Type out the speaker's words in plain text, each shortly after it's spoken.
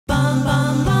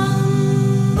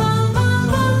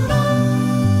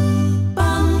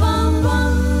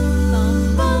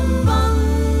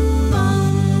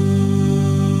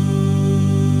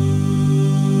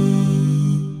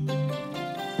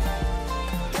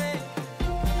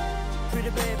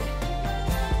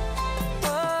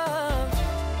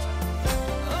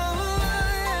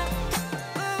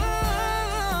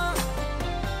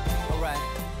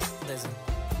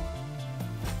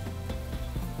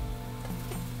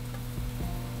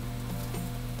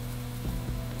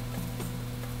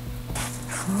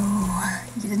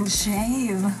You didn't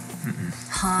shave.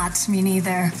 Hot, me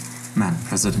neither. Madam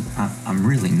President, I'm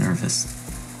really nervous.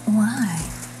 Why?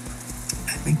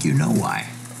 I think you know why.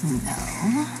 No.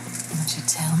 Why don't you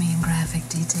tell me in graphic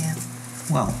detail?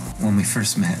 Well, when we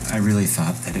first met, I really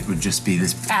thought that it would just be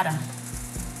this... Adam.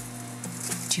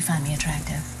 Do you find me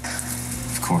attractive?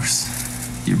 Of course.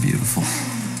 You're beautiful.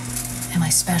 Am I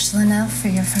special enough for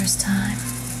your first time?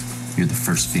 You're the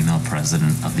first female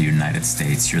president of the United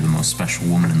States. You're the most special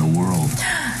woman in the world.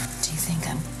 Do you think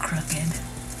I'm crooked?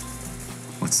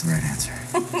 What's the right answer?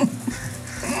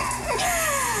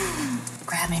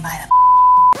 Grab me by the...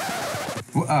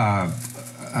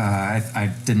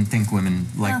 I didn't think women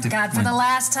liked it. Oh, God, for the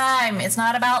last time. It's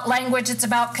not about language, it's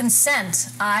about consent.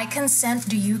 I consent.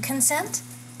 Do you consent?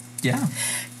 Yeah.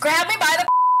 Grab me by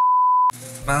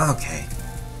the... Okay.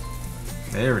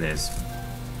 There it is.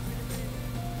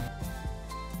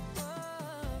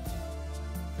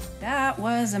 That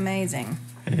was amazing.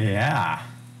 Yeah.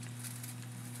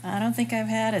 I don't think I've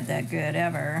had it that good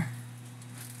ever.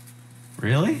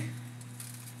 Really?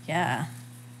 Yeah.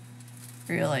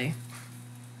 Really.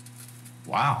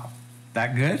 Wow.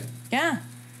 That good? Yeah.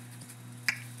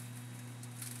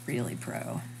 Really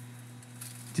pro.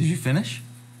 Did you finish?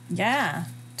 Yeah.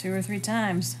 2 or 3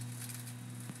 times.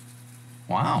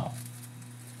 Wow.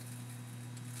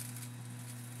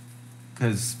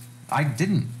 Because I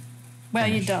didn't. Well,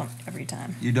 finish. you don't every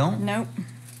time. You don't? Nope.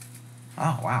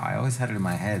 Oh, wow. I always had it in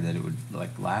my head that it would,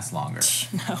 last longer.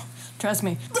 No. Trust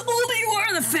me. The older you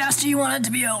are, the faster you want it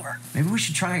to be over. Maybe we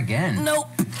should try again. Nope.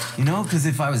 You know, because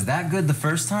if I was that good the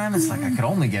first time, it's like I could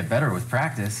only get better with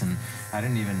practice, and I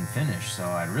didn't even finish, so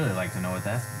I'd really like to know what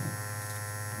that's...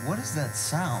 What is that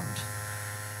sound?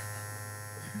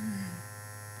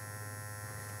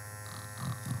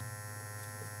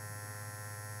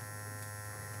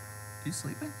 You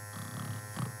sleeping?